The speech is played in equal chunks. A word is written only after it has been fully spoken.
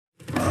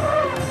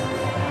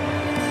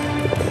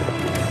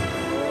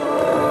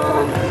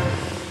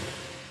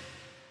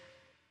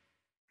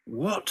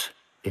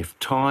if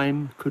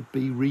time could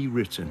be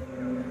rewritten.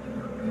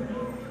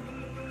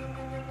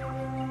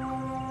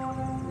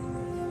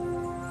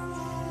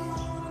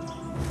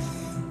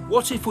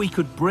 What if we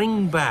could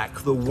bring back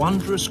the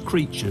wondrous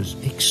creatures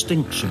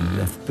extinction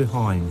left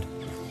behind?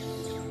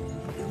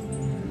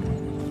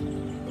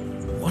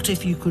 What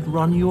if you could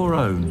run your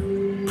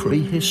own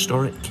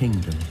prehistoric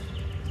kingdom?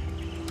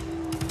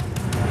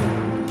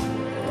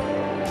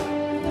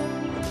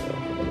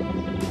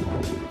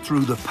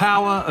 Through the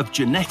power of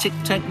genetic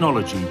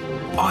technology,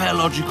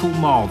 biological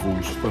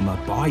marvels from a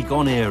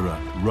bygone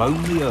era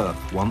roam the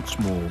Earth once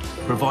more,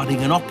 providing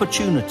an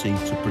opportunity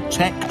to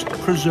protect,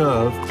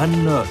 preserve,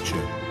 and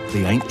nurture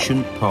the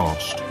ancient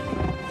past.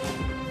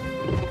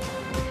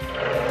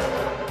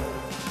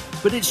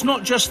 But it's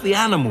not just the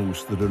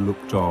animals that are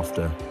looked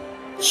after.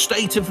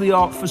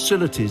 State-of-the-art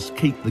facilities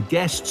keep the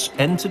guests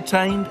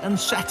entertained and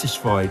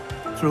satisfied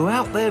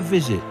throughout their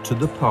visit to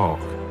the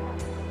park.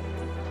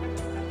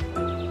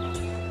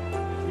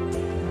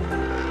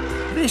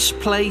 This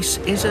place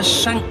is a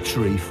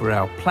sanctuary for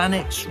our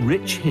planet's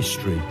rich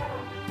history,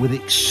 with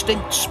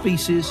extinct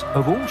species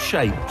of all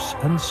shapes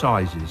and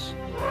sizes.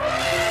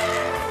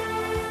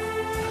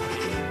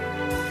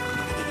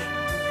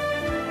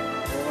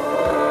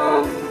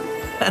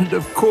 And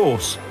of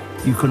course,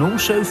 you can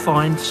also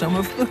find some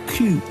of the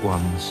cute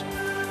ones.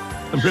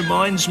 It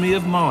reminds me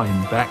of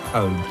mine back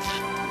home.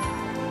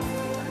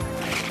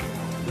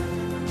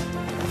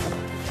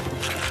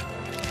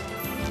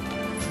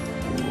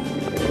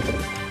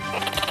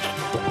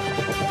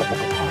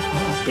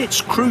 It's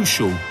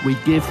crucial we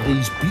give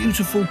these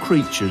beautiful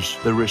creatures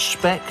the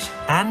respect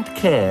and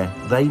care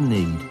they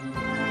need.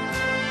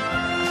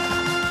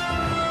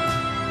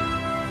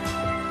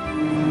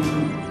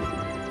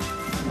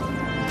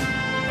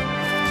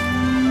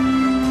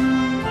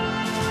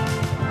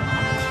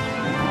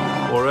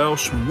 Or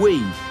else we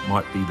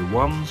might be the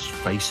ones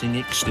facing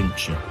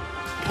extinction.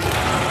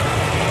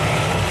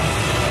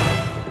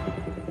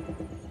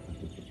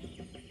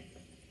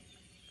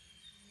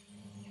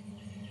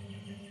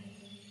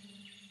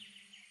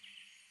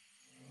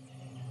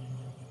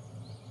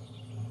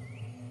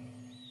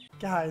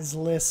 Guys,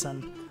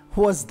 listen.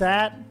 Was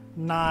that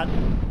not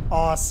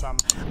awesome?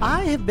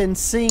 I have been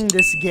seeing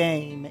this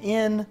game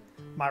in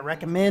my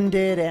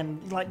recommended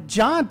and like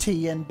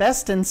Jaunty and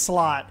Best in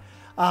Slot.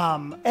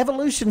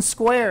 Evolution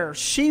Square,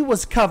 she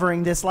was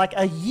covering this like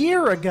a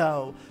year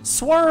ago.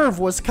 Swerve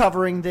was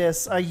covering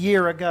this a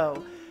year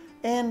ago.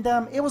 And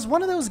it was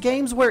one of those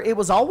games where it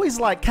was always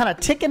like kind of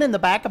ticking in the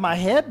back of my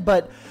head,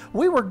 but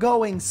we were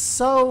going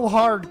so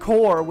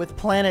hardcore with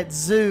Planet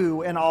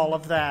Zoo and all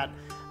of that.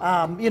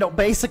 You know,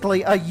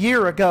 basically a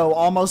year ago,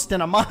 almost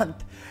in a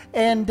month.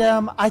 And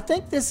I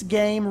think this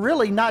game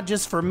really, not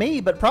just for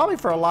me, but probably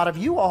for a lot of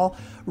you all,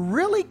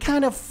 really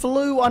kind of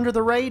flew under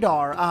the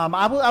radar.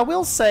 I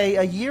will say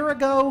a year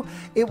ago,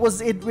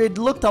 it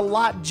looked a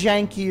lot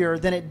jankier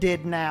than it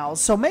did now.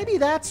 So maybe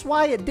that's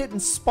why it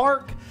didn't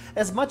spark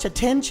as much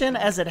attention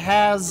as it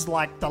has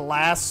like the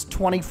last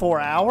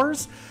 24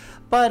 hours.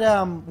 But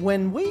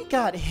when we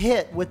got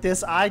hit with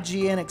this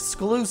IGN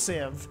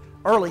exclusive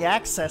early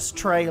access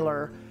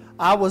trailer,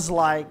 I was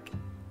like,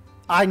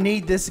 I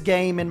need this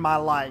game in my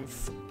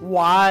life.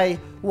 Why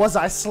was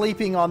I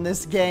sleeping on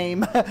this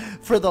game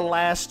for the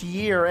last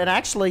year? And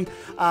actually,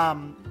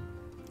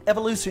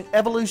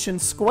 Evolution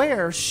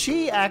Square,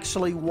 she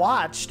actually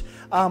watched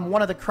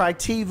one of the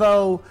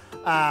Crytivo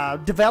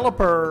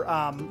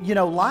developer, you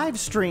know, live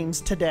streams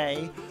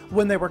today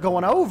when they were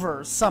going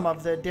over some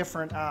of the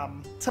different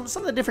some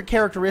of the different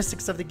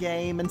characteristics of the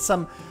game and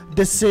some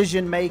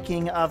decision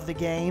making of the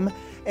game.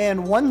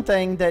 And one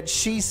thing that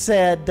she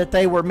said that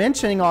they were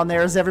mentioning on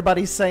there is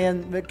everybody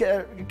saying,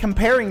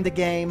 comparing the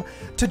game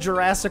to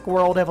Jurassic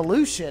World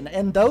Evolution.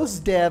 And those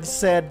devs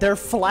said they're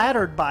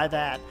flattered by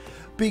that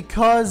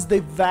because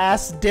the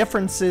vast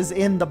differences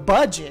in the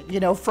budget. You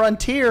know,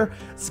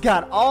 Frontier's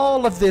got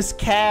all of this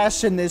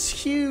cash and this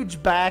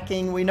huge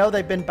backing. We know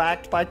they've been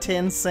backed by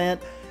Tencent.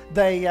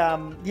 They,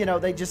 you know,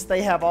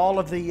 they have all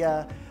of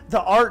the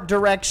art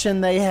direction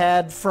they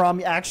had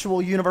from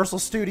actual Universal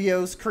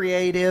Studios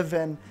creative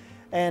and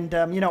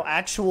you know,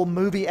 actual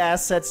movie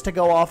assets to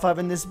go off of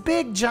in this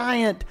big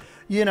giant,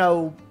 you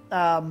know,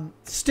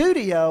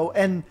 studio.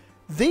 And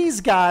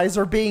these guys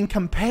are being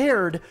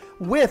compared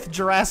with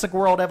Jurassic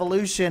World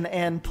Evolution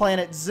and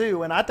Planet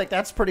Zoo. And I think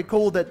that's pretty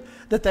cool that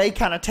they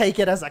kind of take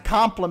it as a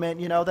compliment.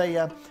 You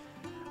know,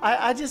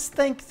 I just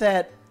think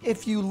that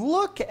if you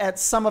look at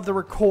some of the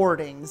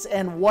recordings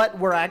and what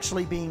were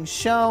actually being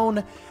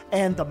shown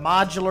and the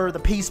modular, the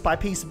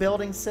piece-by-piece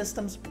building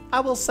systems, I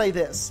will say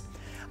this.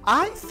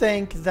 I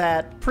think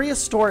that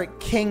Prehistoric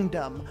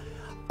Kingdom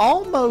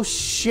almost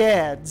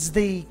sheds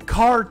the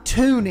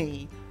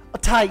cartoony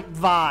type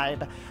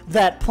vibe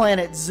that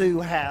Planet Zoo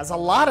has. A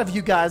lot of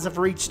you guys have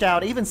reached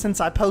out, even since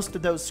I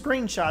posted those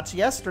screenshots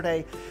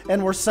yesterday,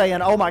 and were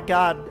saying, oh my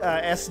God,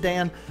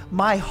 S-Dan,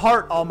 my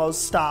heart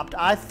almost stopped.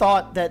 I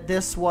thought that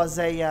this was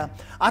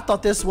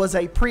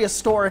a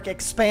prehistoric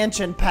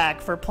expansion pack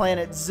for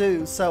Planet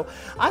Zoo. So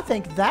I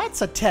think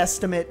that's a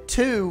testament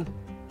to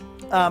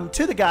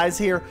to the guys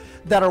here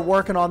that are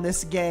working on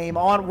this game,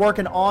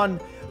 working on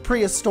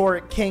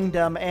Prehistoric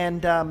Kingdom,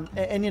 and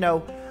you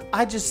know,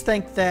 I just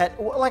think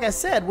that, like I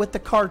said, with the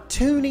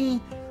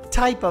cartoony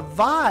type of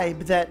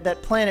vibe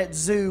that Planet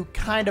Zoo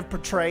kind of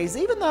portrays,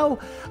 even though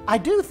I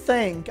do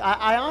think,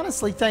 I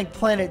honestly think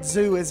Planet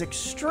Zoo is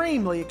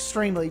extremely,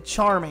 extremely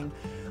charming,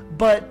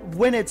 but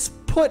when it's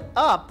put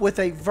up with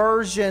a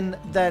version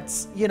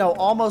that's, you know,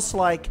 almost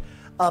like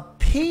a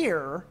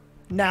peer,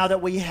 now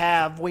that we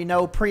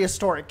know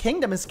Prehistoric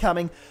Kingdom is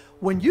coming,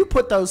 when you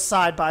put those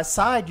side by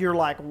side, you're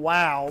like,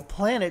 wow,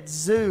 Planet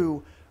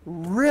Zoo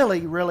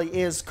really, really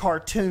is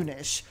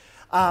cartoonish.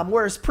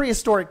 Whereas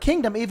Prehistoric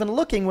Kingdom, even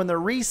looking when they're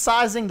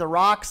resizing the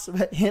rocks,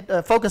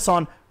 focus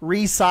on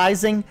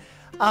resizing,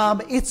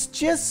 it's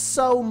just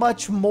so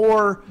much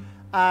more,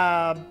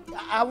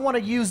 I want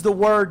to use the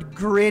word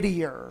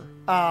grittier.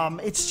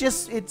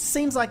 It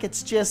seems like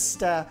it's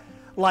just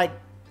like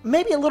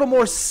maybe a little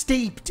more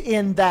steeped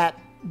in that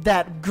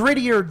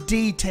grittier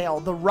detail.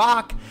 The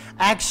rock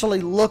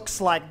actually looks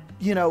like,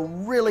 you know,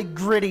 really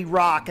gritty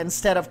rock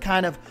instead of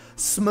kind of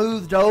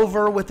smoothed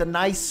over with the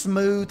nice,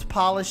 smooth,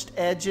 polished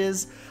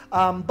edges.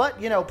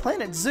 But, you know,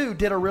 Planet Zoo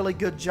did a really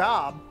good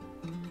job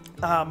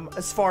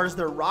as far as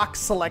their rock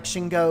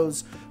selection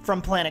goes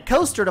from Planet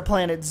Coaster to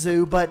Planet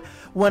Zoo. But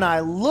when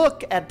I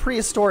look at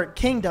Prehistoric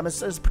Kingdom,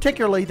 as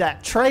particularly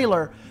that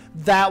trailer,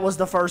 that was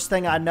the first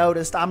thing I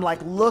noticed. I'm like,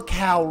 look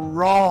how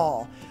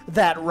raw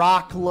that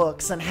rock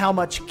looks and how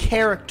much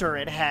character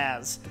it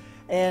has.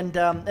 And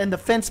the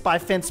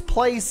fence-by-fence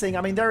placing,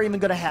 I mean, they're even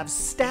going to have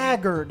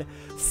staggered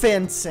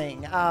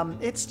fencing.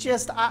 It's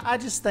just, I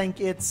just think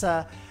it's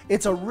a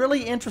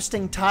really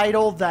interesting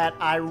title that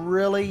I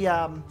really,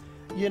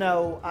 you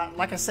know,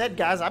 like I said,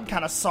 guys, I'm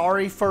kind of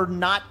sorry for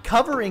not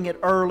covering it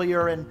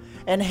earlier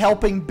and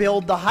helping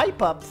build the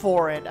hype up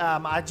for it.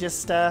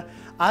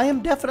 I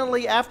am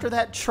definitely after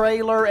that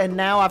trailer, and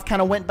now I've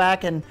kind of went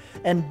back and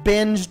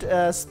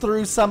binged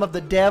through some of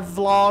the dev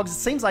vlogs. It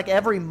seems like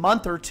every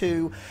month or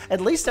two,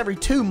 at least every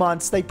 2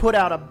 months, they put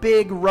out a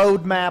big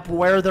roadmap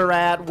where they're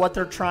at, what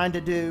they're trying to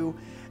do.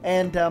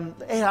 And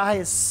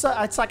it's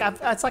like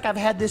I've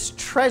had this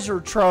treasure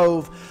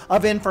trove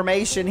of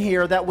information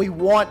here that we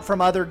want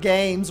from other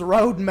games,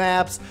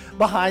 roadmaps,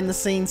 behind the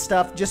scenes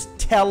stuff. Just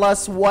tell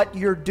us what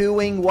you're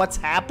doing, what's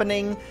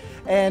happening.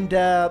 And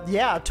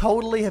yeah,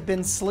 totally have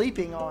been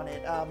sleeping on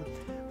it.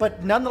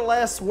 But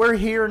nonetheless, we're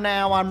here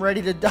now. I'm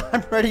ready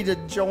to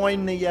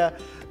join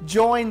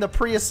the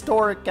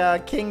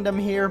Prehistoric Kingdom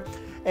here.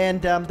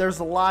 And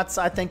there's lots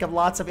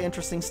of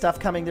interesting stuff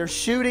coming. They're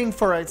shooting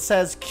for, it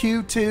says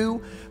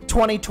Q2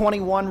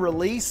 2021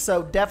 release.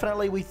 So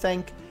definitely we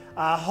think,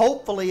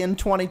 hopefully in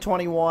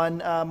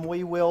 2021,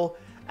 we will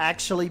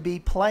actually be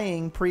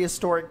playing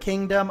Prehistoric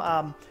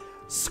Kingdom.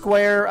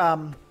 Square,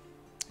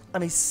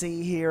 let me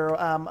see here.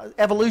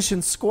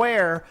 Evolution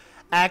Square,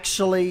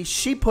 actually,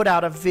 she put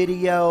out a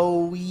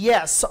video,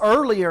 yes,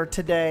 earlier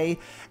today.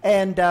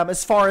 And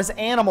as far as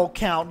animal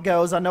count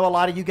goes, I know a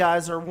lot of you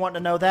guys are wanting to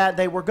know that.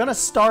 They were going to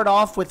start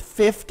off with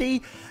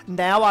 50.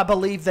 Now I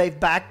believe they've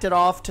backed it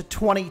off to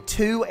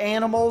 22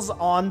 animals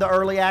on the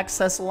early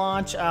access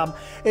launch.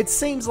 It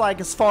seems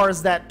like as far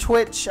as that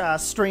Twitch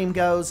stream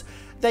goes,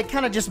 they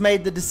kind of just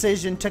made the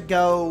decision to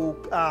go,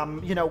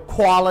 you know,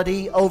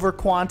 quality over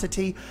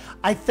quantity.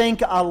 I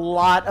think a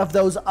lot of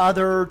those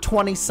other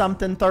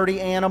 20-something,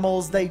 30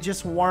 animals, they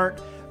just weren't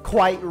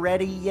quite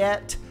ready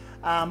yet.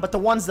 But the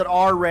ones that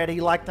are ready,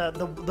 like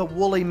the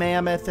woolly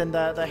mammoth and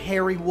the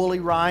hairy woolly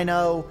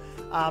rhino,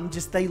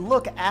 they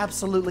look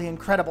absolutely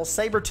incredible.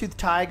 Saber-toothed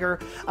tiger,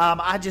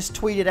 I just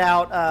tweeted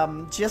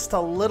out just a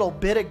little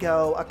bit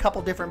ago a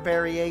couple different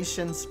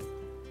variations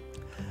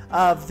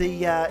of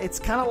the, it's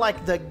kind of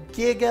like the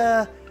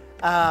Giga,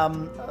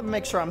 let me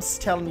make sure I'm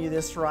telling you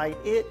this right.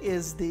 It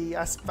is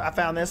I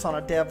found this on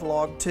a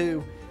devlog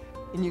too,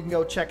 and you can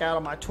go check out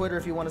on my Twitter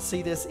if you want to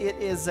see this. It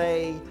is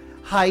a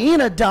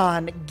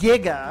Hyaenodon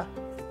Giga,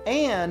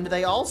 and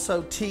they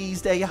also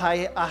teased a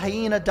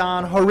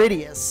Hyaenodon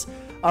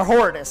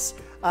Horridus.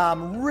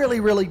 Really,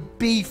 really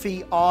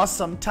beefy,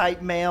 awesome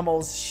type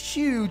mammals,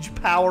 huge,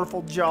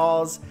 powerful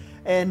jaws.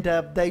 And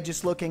they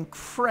just look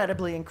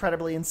incredibly,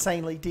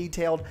 insanely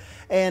detailed.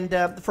 And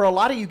for a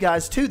lot of you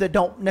guys, too, that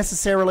don't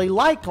necessarily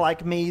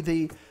like me,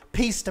 the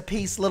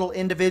piece-to-piece little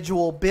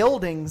individual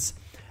buildings,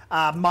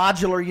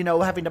 modular, you know,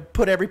 having to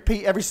put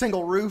every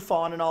single roof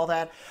on and all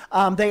that,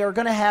 they are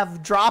going to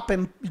have drop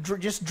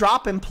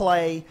and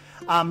play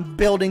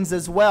buildings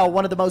as well.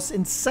 One of the most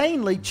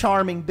insanely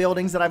charming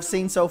buildings that I've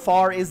seen so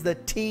far is the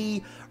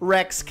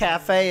T-Rex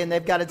Cafe, and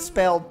they've got it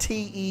spelled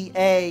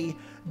TEA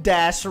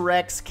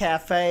Rex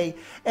Cafe.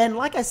 And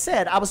like I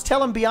said, I was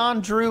telling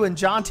Beyond Drew and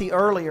Jonty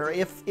earlier,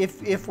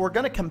 if we're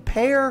going to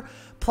compare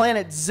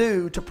Planet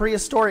Zoo to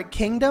Prehistoric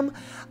Kingdom,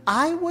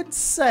 I would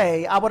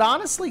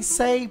honestly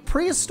say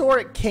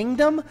Prehistoric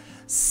Kingdom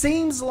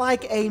seems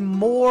like a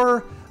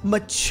more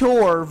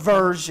mature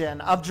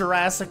version of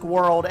Jurassic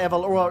World,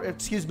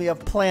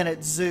 of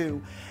Planet Zoo.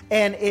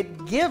 And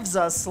it gives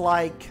us,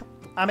 like,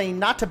 I mean,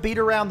 not to beat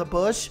around the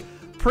bush,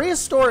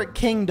 Prehistoric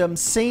Kingdom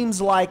seems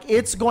like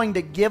it's going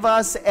to give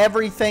us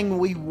everything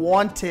we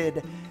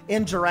wanted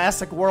in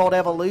Jurassic World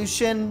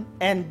Evolution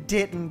and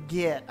didn't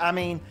get. I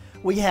mean,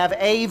 we have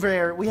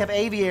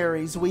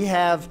aviaries, we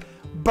have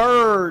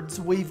birds,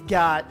 we've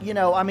got, you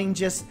know, I mean,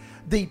 just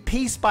the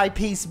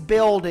piece-by-piece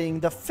building,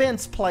 the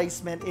fence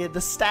placement, the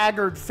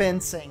staggered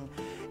fencing.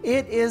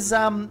 It is,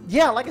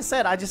 yeah, like I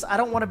said, I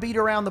don't want to beat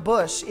around the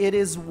bush. It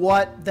was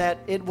what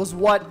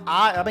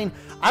I mean,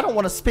 I don't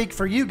want to speak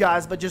for you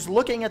guys, but just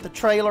looking at the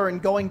trailer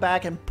and going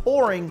back and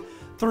pouring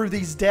through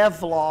these dev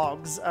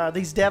vlogs,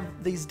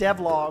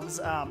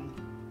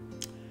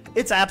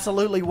 it's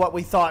absolutely what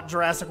we thought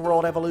Jurassic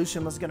World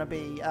Evolution was going to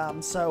be.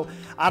 So,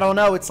 I don't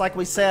know. It's like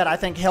we said, I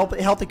think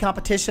healthy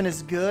competition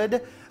is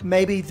good.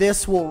 Maybe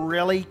this will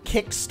really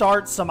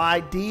kickstart some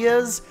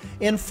ideas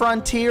in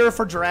Frontier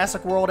for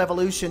Jurassic World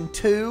Evolution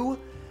 2.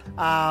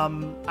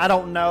 I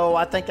don't know.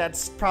 I think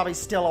that's probably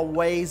still a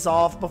ways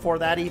off before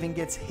that even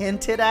gets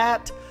hinted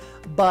at.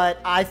 But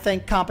I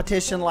think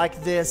competition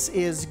like this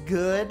is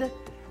good.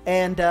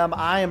 And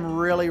I am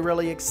really,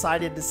 really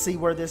excited to see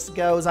where this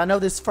goes. I know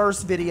this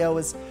first video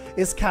is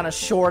kind of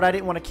short. I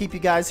didn't want to keep you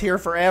guys here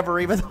forever,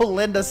 even though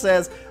Linda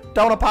says,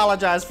 don't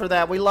apologize for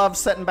that. We love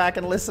sitting back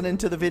and listening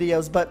to the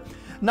videos. But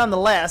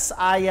nonetheless,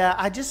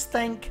 I just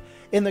think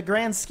in the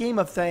grand scheme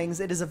of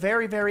things, it is a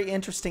very, very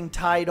interesting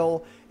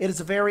title. It is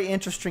a very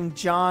interesting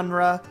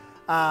genre.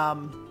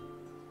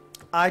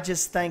 I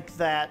just think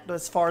that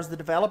as far as the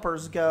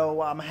developers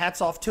go, hats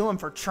off to them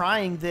for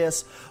trying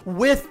this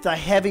with the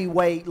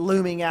heavyweight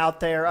looming out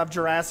there of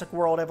Jurassic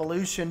World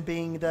Evolution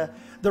being the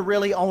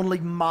really only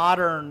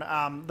modern,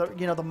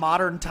 the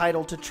modern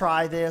title to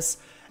try this.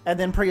 And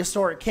then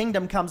Prehistoric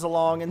Kingdom comes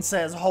along and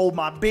says, hold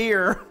my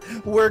beer,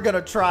 we're going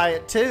to try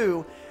it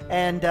too.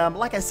 And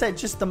like I said,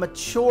 just the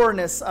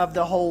matureness of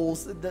the whole,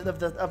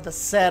 of the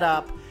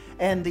setup,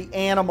 and the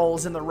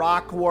animals and the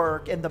rock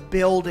work and the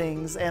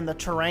buildings and the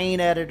terrain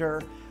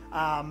editor,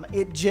 and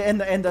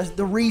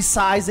the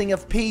resizing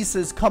of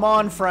pieces. Come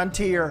on,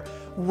 Frontier,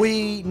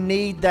 we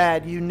need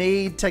that. You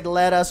need to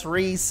let us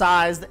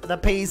resize the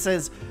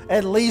pieces,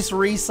 at least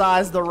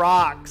resize the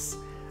rocks.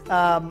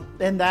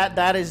 And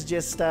that is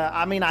just,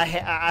 I mean, I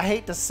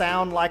hate to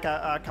sound like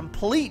a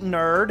complete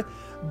nerd,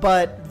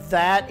 but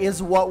that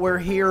is what we're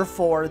here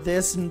for.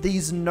 These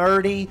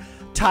nerdy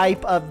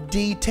type of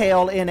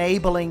detail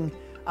enabling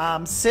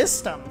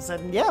systems.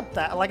 And yeah,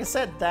 like I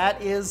said,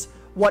 that is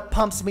what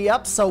pumps me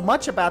up so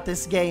much about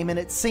this game. And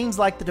it seems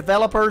like the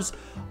developers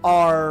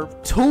are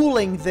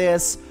tooling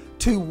this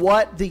to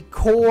what the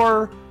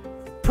core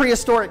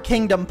Prehistoric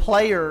Kingdom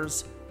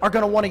players are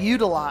going to want to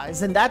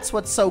utilize. And that's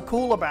what's so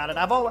cool about it.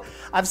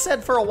 I've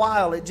said for a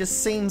while, it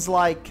just seems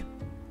like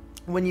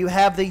when you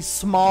have these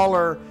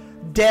smaller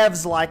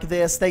devs like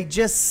this, they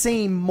just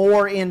seem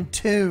more in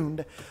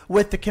tune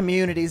with the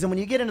communities. And when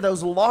you get into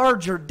those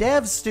larger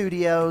dev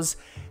studios,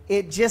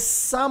 it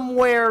just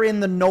somewhere in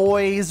the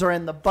noise or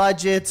in the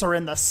budgets or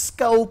in the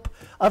scope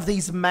of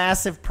these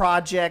massive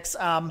projects,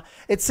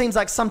 it seems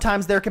like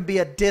sometimes there can be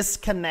a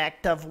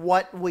disconnect of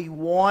what we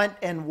want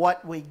and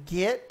what we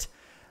get.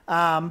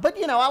 But,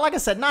 you know, like I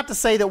said, not to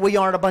say that we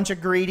aren't a bunch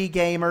of greedy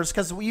gamers,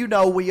 because you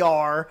know we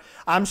are.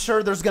 I'm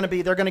sure they're going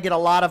to get a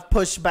lot of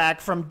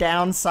pushback from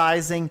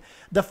downsizing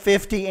the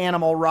 50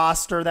 animal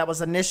roster that was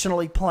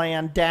initially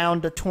planned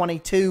down to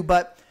 22.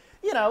 But,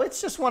 you know, it's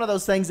just one of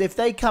those things. If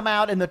they come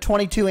out and the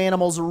 22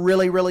 animals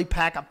really, really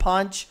pack a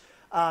punch,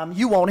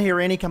 you won't hear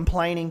any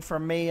complaining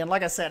from me. And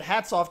like I said,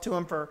 hats off to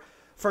them for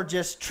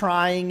just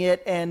trying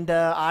it. And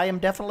I am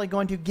definitely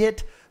going to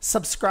get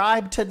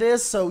subscribed to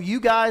this, so you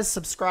guys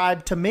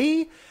subscribe to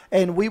me,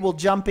 and we will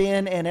jump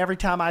in. And every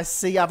time I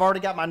see, I've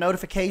already got my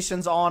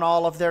notifications on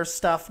all of their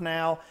stuff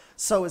now,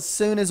 so as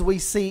soon as we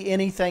see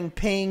anything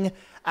ping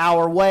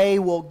our way,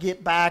 we'll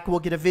get back, we'll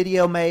get a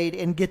video made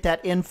and get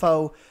that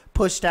info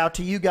pushed out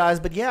to you guys.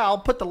 But yeah, I'll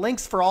put the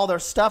links for all their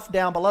stuff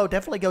down below.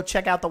 Definitely go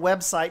check out the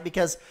website,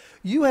 because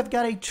you have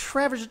got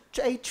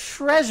a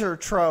treasure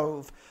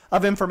trove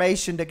of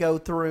information to go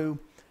through.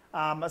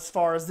 As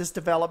far as this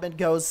development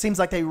goes, seems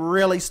like they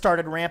really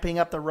started ramping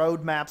up the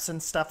roadmaps and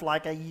stuff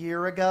like a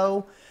year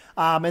ago,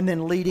 and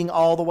then leading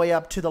all the way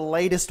up to the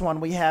latest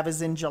one we have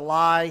is in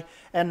July.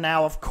 And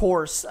now, of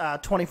course,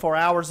 24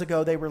 hours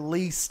ago they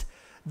released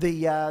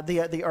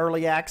the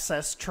early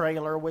access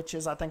trailer, which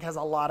I think has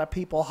a lot of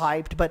people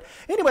hyped. But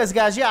anyways,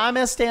 guys, yeah, I'm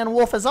S. Dan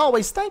Wolf. As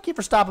always, thank you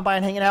for stopping by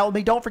and hanging out with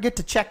me. Don't forget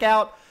to check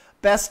out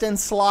Best in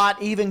Slot.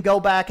 Even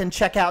go back and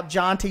check out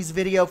Jonty's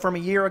video from a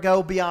year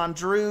ago. Beyond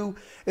Drew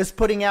is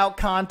putting out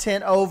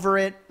content over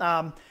it.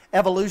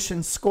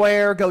 Evolution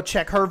Square, go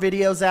check her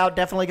videos out.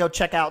 Definitely go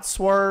check out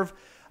Swerve.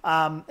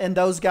 And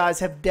those guys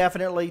have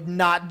definitely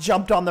not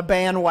jumped on the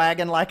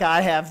bandwagon like I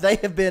have. They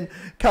have been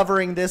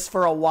covering this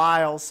for a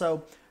while.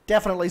 So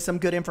definitely some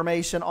good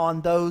information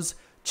on those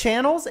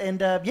channels.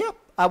 And yeah,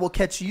 I will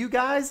catch you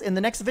guys in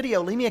the next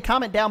video. Leave me a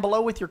comment down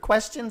below with your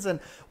questions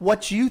and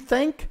what you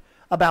think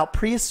about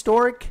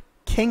Prehistoric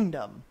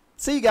Kingdom.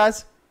 See you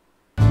guys.